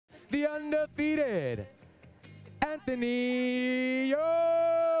the undefeated Anthony Yarde.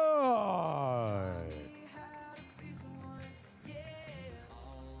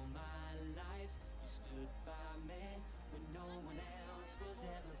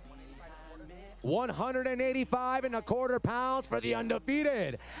 185.25 pounds for the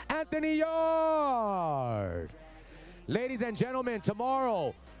undefeated Anthony Yarde. Ladies and gentlemen,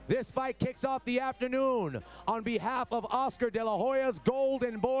 tomorrow, this fight kicks off the afternoon on behalf of Oscar De La Hoya's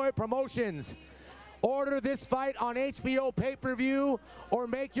Golden Boy Promotions. Order this fight on HBO pay-per-view or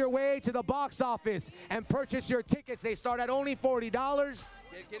make your way to the box office and purchase your tickets. They start at only $40.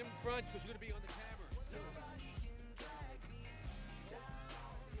 Yeah, get him in front because you're going to be on the camera.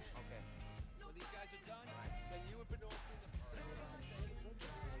 Okay. When these guys are done, then you have been off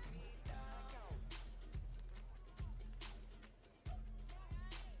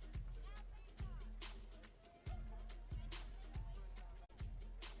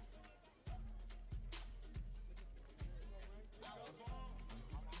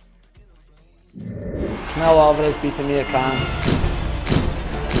Canelo Alvarez beat Amir Khan,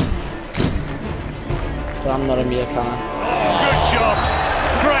 but I'm not Amir Khan. Oh, good shot!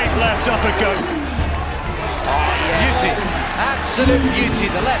 Great left uppercut. Beauty, absolute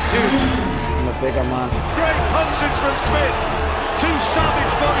beauty, the left hook. I'm a bigger man. Great punches from Smith. Two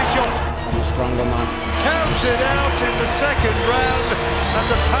savage body shots. I'm a stronger man. Counted out in the second round, and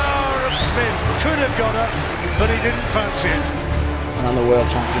the power of Smith could have got up, but he didn't fancy it. And I'm the world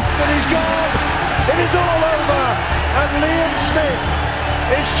champion. And he's gone! It is all over! And Liam Smith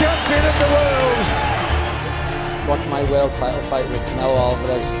is champion of the world! Watch my world title fight with Canelo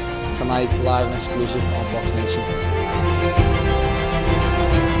Alvarez tonight, live and exclusive on BoxNation.